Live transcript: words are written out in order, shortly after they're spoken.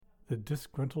the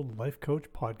Disgruntled Life Coach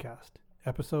Podcast,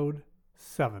 Episode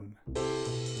 7. The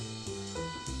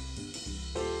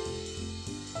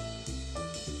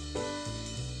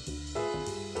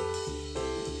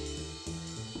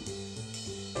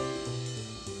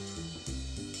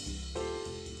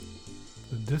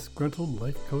Disgruntled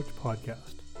Life Coach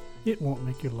Podcast. It won't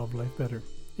make your love life better.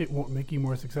 It won't make you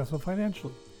more successful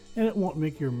financially. And it won't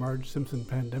make your Marge Simpson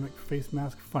pandemic face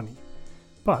mask funny.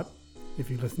 But if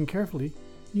you listen carefully,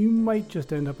 you might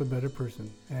just end up a better person.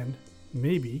 And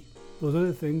maybe those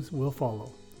other things will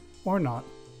follow. Or not.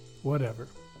 Whatever.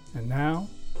 And now,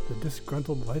 the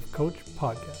Disgruntled Life Coach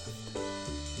Podcast.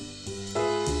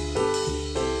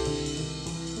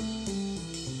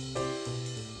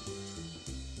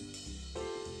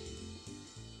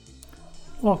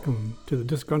 Welcome to the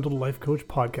Disgruntled Life Coach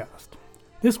Podcast.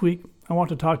 This week, I want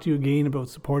to talk to you again about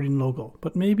supporting local,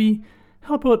 but maybe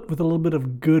help out with a little bit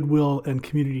of goodwill and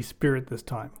community spirit this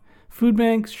time. Food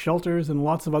banks, shelters, and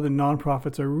lots of other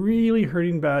nonprofits are really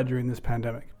hurting bad during this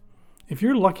pandemic. If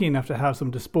you're lucky enough to have some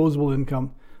disposable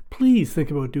income, please think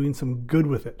about doing some good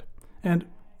with it. And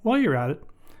while you're at it,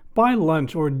 buy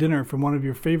lunch or dinner from one of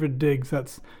your favorite digs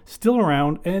that's still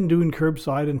around and doing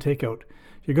curbside and takeout.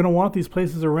 You're going to want these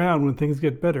places around when things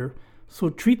get better, so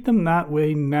treat them that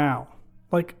way now,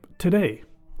 like today.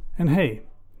 And hey,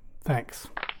 thanks.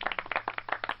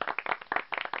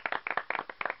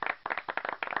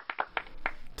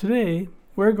 Today,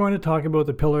 we're going to talk about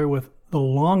the pillar with the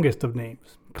longest of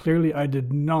names. Clearly, I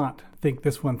did not think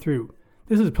this one through.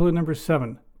 This is pillar number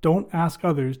 7. Don't ask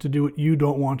others to do what you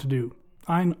don't want to do.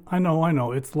 I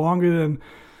know. It's longer than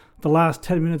the last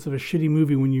 10 minutes of a shitty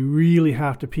movie when you really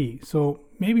have to pee. So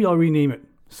maybe I'll rename it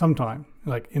sometime,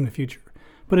 like in the future.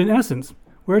 But in essence,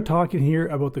 we're talking here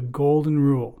about the golden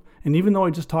rule. And even though I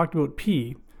just talked about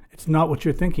pee, it's not what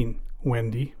you're thinking,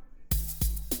 Wendy.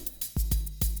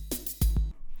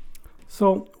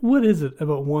 So what is it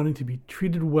about wanting to be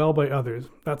treated well by others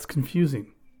that's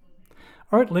confusing?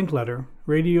 Art Linkletter,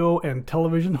 radio and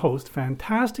television host,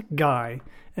 fantastic guy,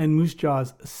 and Moose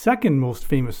Jaw's second most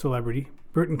famous celebrity,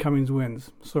 Burton Cummings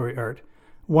wins, sorry Art,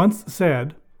 once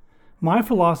said, "My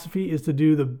philosophy is to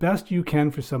do the best you can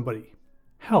for somebody.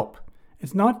 Help.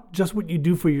 It's not just what you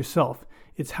do for yourself,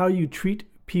 it's how you treat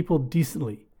people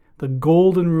decently. The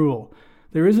golden rule.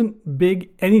 There isn't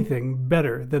big anything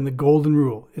better than the golden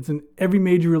rule. It's in every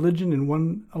major religion in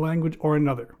one language or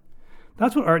another."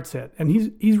 That's what Art said, and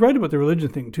he's right about the religion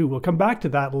thing too. We'll come back to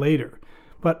that later.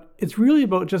 But it's really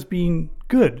about just being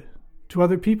good to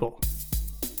other people.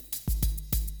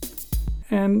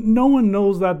 And no one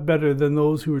knows that better than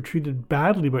those who were treated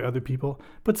badly by other people,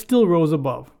 but still rose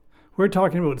above. We're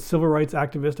talking about civil rights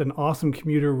activist and awesome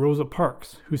commuter Rosa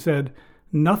Parks, who said,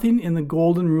 "Nothing in the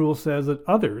golden rule says that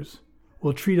others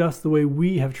will treat us the way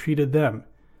we have treated them.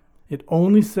 It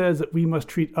only says that we must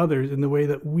treat others in the way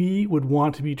that we would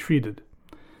want to be treated."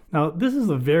 Now, this is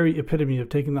the very epitome of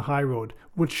taking the high road,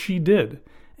 which she did,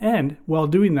 and while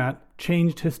doing that,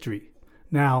 changed history.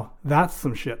 Now, that's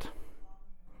some shit.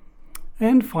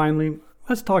 And finally,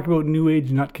 let's talk about New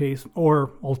Age nutcase,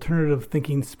 or alternative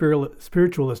thinking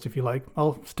spiritualist if you like.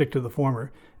 I'll stick to the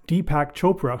former. Deepak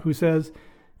Chopra, who says,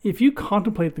 if you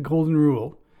contemplate the golden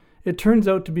rule, it turns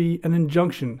out to be an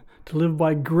injunction to live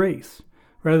by grace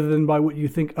rather than by what you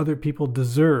think other people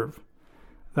deserve.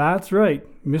 That's right.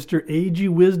 Mr. A.G.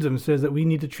 Wisdom says that we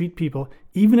need to treat people,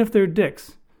 even if they're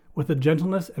dicks, with the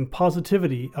gentleness and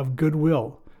positivity of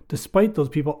goodwill, despite those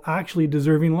people actually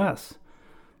deserving less.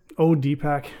 Oh,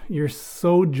 Deepak, you're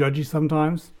so judgy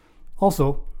sometimes.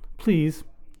 Also, please,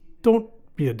 don't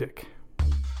be a dick.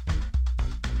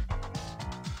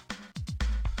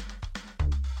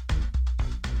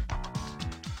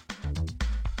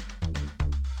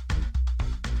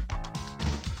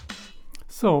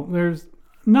 So, there's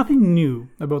nothing new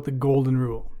about the golden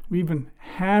rule. We've been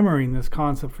hammering this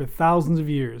concept for thousands of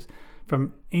years,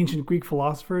 from ancient Greek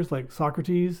philosophers like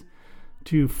Socrates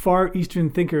to Far Eastern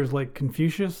thinkers like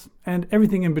Confucius, and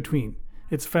everything in between.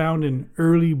 It's found in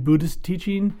early Buddhist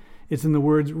teaching, it's in the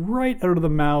words right out of the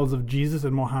mouths of Jesus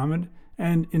and Muhammad,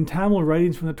 and in Tamil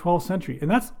writings from the 12th century.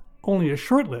 And that's only a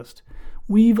short list.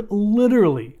 We've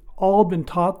literally all been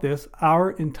taught this our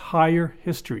entire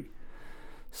history.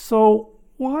 So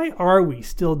why are we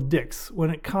still dicks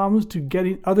when it comes to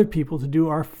getting other people to do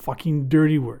our fucking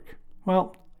dirty work?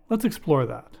 Well, let's explore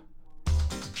that.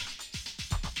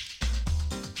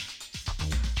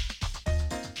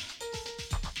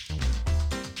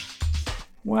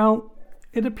 Well,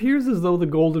 it appears as though the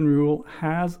golden rule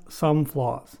has some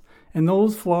flaws, and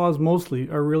those flaws mostly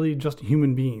are really just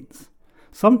human beings.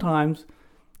 Sometimes,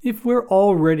 if we're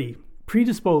already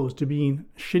predisposed to being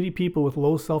shitty people with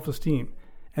low self-esteem,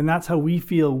 and that's how we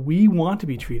feel we want to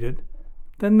be treated,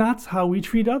 then that's how we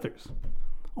treat others.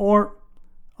 Or,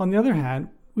 on the other hand,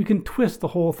 we can twist the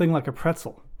whole thing like a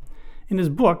pretzel. In his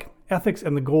book, Ethics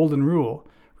and the Golden Rule,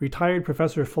 retired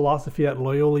professor of philosophy at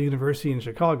Loyola University in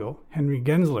Chicago, Henry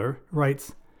Gensler,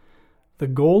 writes, "The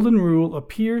golden rule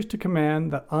appears to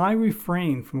command that I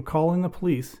refrain from calling the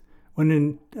police when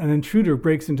an intruder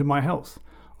breaks into my house,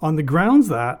 on the grounds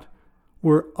that,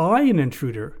 were I an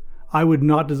intruder, I would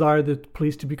not desire the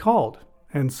police to be called,"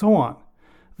 and so on.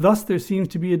 Thus there seems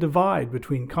to be a divide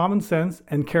between common sense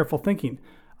and careful thinking,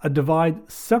 a divide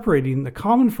separating the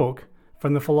common folk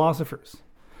from the philosophers.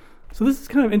 So this is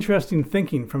kind of interesting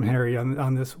thinking from Harry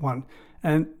on this one.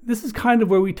 And this is kind of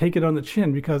where we take it on the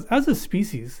chin, because as a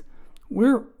species,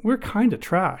 we're kind of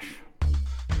trash.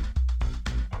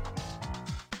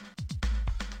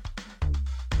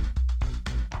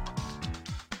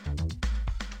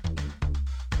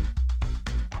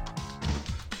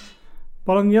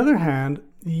 But on the other hand,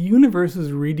 the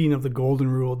universe's reading of the golden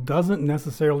rule doesn't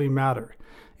necessarily matter.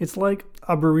 It's like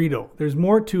a burrito. There's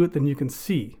more to it than you can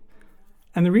see.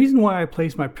 And the reason why I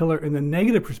place my pillar in the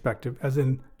negative perspective, as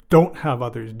in don't have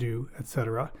others do,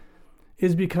 etc.,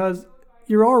 is because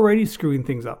you're already screwing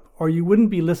things up, or you wouldn't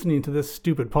be listening to this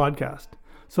stupid podcast.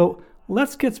 So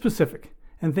let's get specific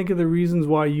and think of the reasons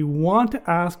why you want to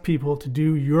ask people to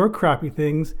do your crappy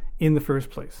things in the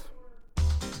first place.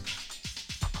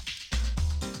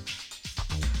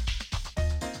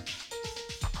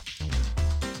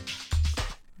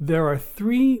 There are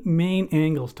three main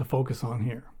angles to focus on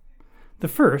here. The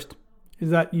first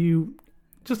is that you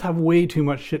just have way too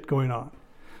much shit going on.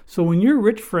 So when your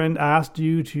rich friend asked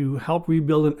you to help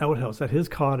rebuild an outhouse at his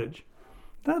cottage,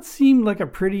 that seemed like a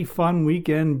pretty fun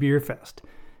weekend beer fest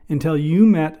until you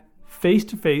met face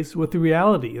to face with the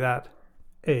reality that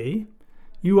A,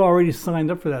 you already signed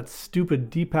up for that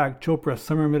stupid Deepak Chopra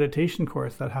summer meditation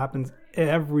course that happens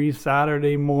every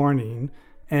Saturday morning,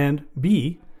 and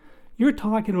B, you're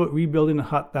talking about rebuilding a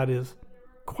hut that is,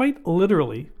 quite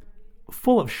literally,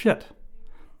 full of shit.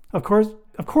 Of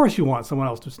course you want someone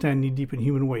else to stand knee-deep in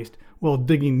human waste while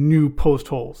digging new post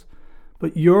holes.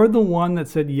 But you're the one that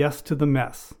said yes to the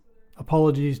mess.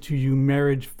 Apologies to you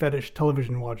marriage fetish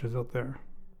television watchers out there.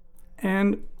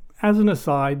 And as an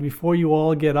aside, before you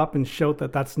all get up and shout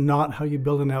that that's not how you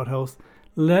build an outhouse,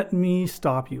 let me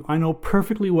stop you. I know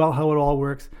perfectly well how it all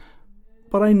works,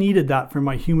 but I needed that for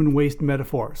my human waste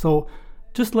metaphor. So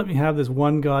just let me have this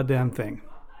one goddamn thing.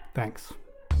 Thanks.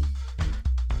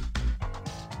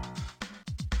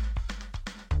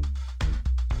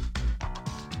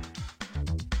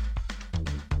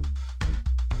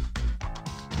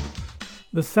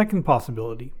 The second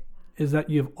possibility is that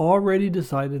you've already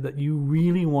decided that you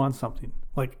really want something,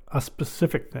 like a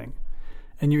specific thing,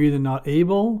 and you're either not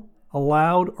able,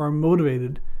 allowed, or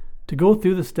motivated to go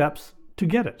through the steps to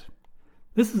get it.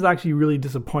 This is actually really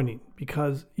disappointing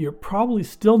because you're probably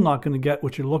still not going to get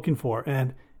what you're looking for,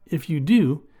 and if you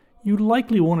do, you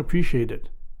likely won't appreciate it.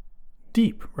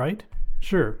 Deep, right?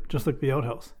 Sure, just like the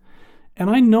outhouse. And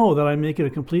I know that I'm making a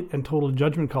complete and total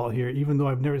judgment call here, even though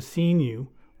I've never seen you,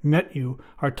 met you,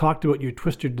 or talked about your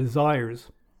twisted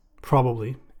desires.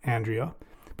 Probably, Andrea.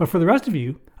 But for the rest of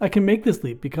you, I can make this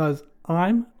leap because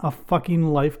I'm a fucking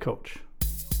life coach.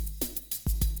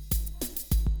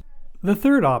 The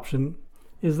third option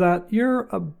is that you're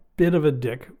a bit of a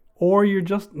dick, or you're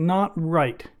just not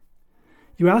right.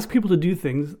 You ask people to do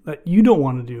things that you don't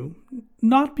want to do,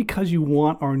 not because you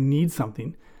want or need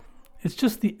something. It's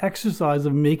just the exercise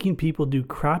of making people do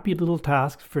crappy little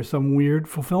tasks for some weird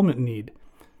fulfillment need.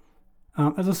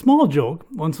 As a small joke,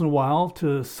 once in a while,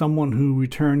 to someone who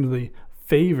returned the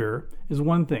favor is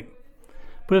one thing.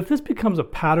 But if this becomes a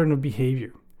pattern of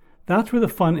behavior, that's where the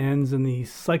fun ends and the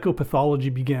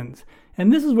psychopathology begins.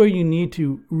 And this is where you need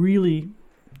to really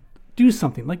do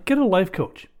something, like get a life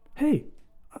coach. Hey,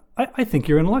 I think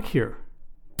you're in luck here.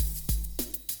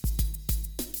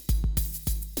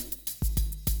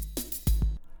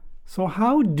 So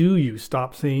how do you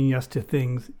stop saying yes to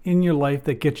things in your life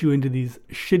that get you into these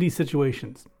shitty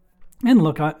situations? And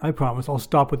look, I promise I'll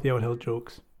stop with the outhouse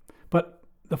jokes. But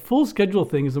the full schedule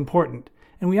thing is important.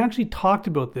 And we actually talked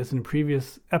about this in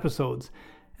previous episodes.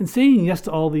 And saying yes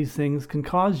to all these things can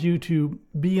cause you to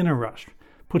be in a rush,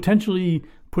 potentially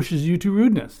pushes you to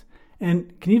rudeness,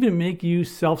 and can even make you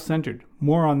self-centered.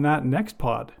 More on that next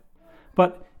pod.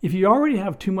 But if you already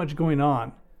have too much going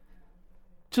on,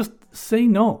 just say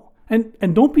no.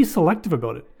 And don't be selective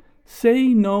about it. Say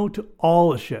no to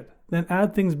all the shit. Then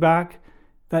add things back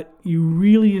that you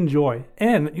really enjoy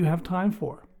and that you have time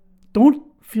for. Don't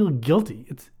feel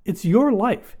guilty. It's your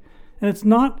life. And it's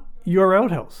not your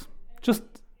outhouse. Just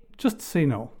say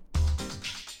no.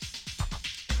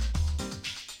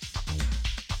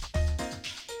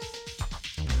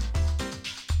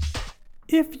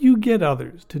 If you get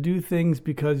others to do things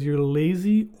because you're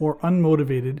lazy or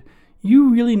unmotivated,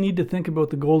 you really need to think about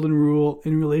the golden rule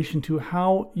in relation to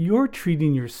how you're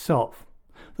treating yourself.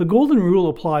 The golden rule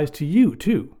applies to you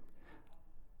too.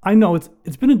 I know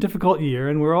it's been a difficult year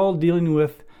and we're all dealing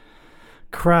with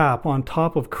crap on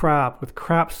top of crap with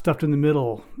crap stuffed in the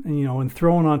middle and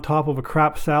thrown on top of a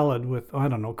crap salad with,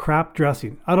 crap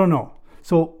dressing. I don't know.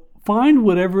 So find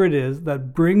whatever it is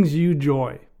that brings you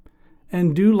joy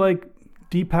and do like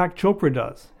Deepak Chopra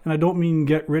does. And I don't mean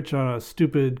get rich on a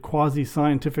stupid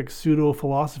quasi-scientific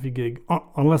pseudo-philosophy gig,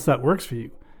 unless that works for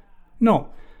you. No,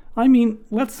 I mean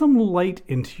let some light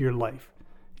into your life.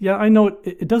 Yeah, I know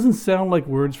it doesn't sound like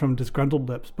words from disgruntled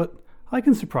lips, but I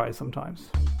can surprise sometimes.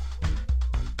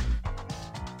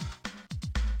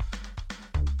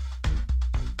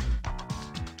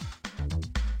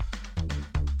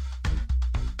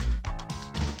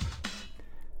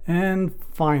 And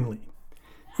finally,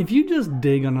 if you just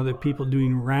dig on other people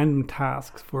doing random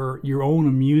tasks for your own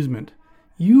amusement,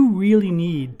 you really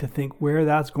need to think where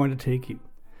that's going to take you.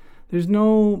 There's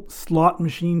no slot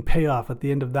machine payoff at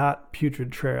the end of that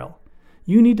putrid trail.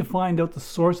 You need to find out the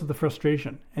source of the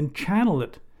frustration and channel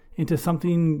it into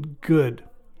something good,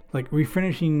 like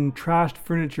refurnishing trashed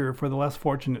furniture for the less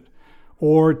fortunate,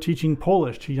 or teaching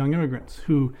Polish to young immigrants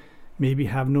who maybe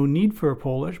have no need for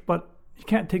Polish, but you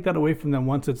can't take that away from them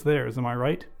once it's theirs, am I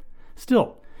right?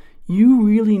 Still, you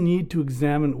really need to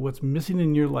examine what's missing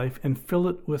in your life and fill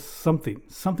it with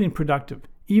something productive,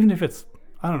 even if it's,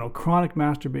 chronic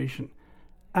masturbation.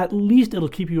 At least it'll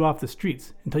keep you off the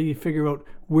streets until you figure out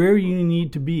where you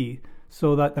need to be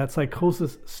so that that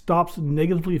psychosis stops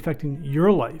negatively affecting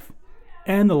your life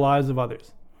and the lives of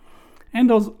others.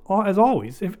 And as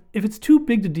always, if it's too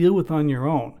big to deal with on your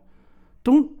own,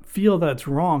 don't feel that it's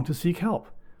wrong to seek help.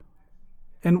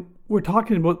 And we're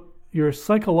talking about your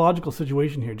psychological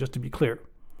situation here, just to be clear.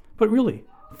 But really,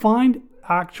 find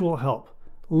actual help,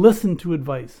 listen to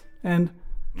advice, and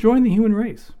join the human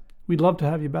race. We'd love to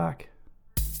have you back.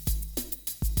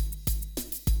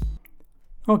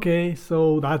 Okay,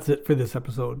 so that's it for this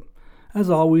episode. As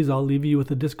always, I'll leave you with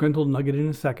a disgruntled nugget in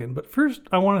a second, but first,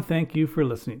 I want to thank you for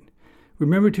listening.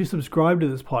 Remember to subscribe to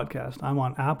this podcast. I'm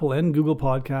on Apple and Google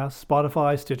Podcasts,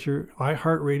 Spotify, Stitcher,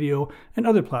 iHeartRadio, and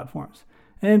other platforms.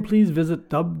 And please visit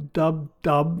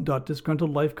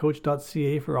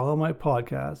www.disgruntledlifecoach.ca for all of my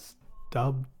podcasts.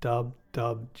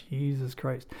 Jesus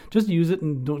Christ. Just use it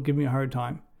and don't give me a hard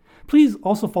time. Please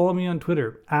also follow me on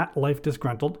Twitter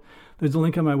 @LifeDisgruntled. There's a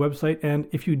link on my website, and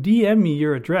if you DM me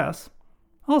your address,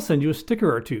 I'll send you a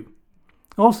sticker or two.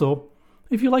 Also,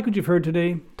 if you like what you've heard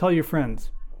today, tell your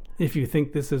friends. If you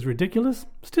think this is ridiculous,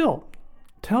 still,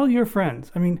 tell your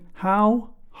friends. I mean,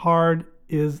 how hard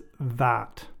is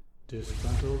that?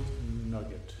 Disgruntled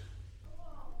Nugget.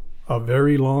 A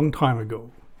very long time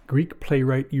ago, Greek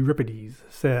playwright Euripides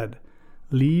said,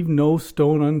 "Leave no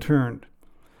stone unturned,"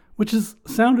 which is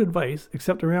sound advice,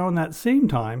 except around that same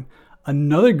time,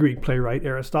 another Greek playwright,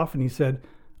 Aristophanes, said,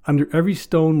 "Under every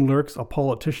stone lurks a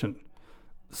politician."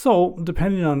 So,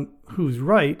 depending on who's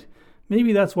right,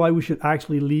 maybe that's why we should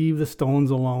actually leave the stones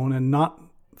alone and not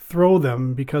throw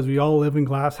them because we all live in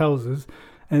glass houses.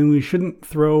 And we shouldn't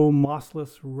throw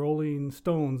mossless rolling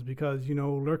stones because,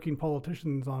 lurking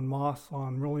politicians on moss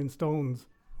on rolling stones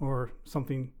or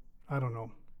something, I don't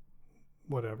know,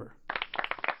 whatever.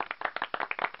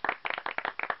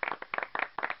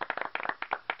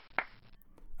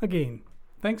 Again,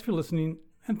 thanks for listening,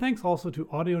 and thanks also to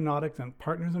Audionautics and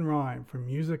Partners in Rhyme for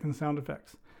music and sound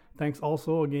effects. Thanks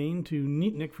also again to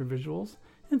Neatnik for visuals,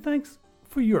 and thanks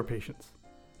for your patience.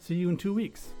 See you in 2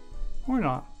 weeks. Or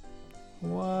not.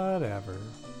 Whatever.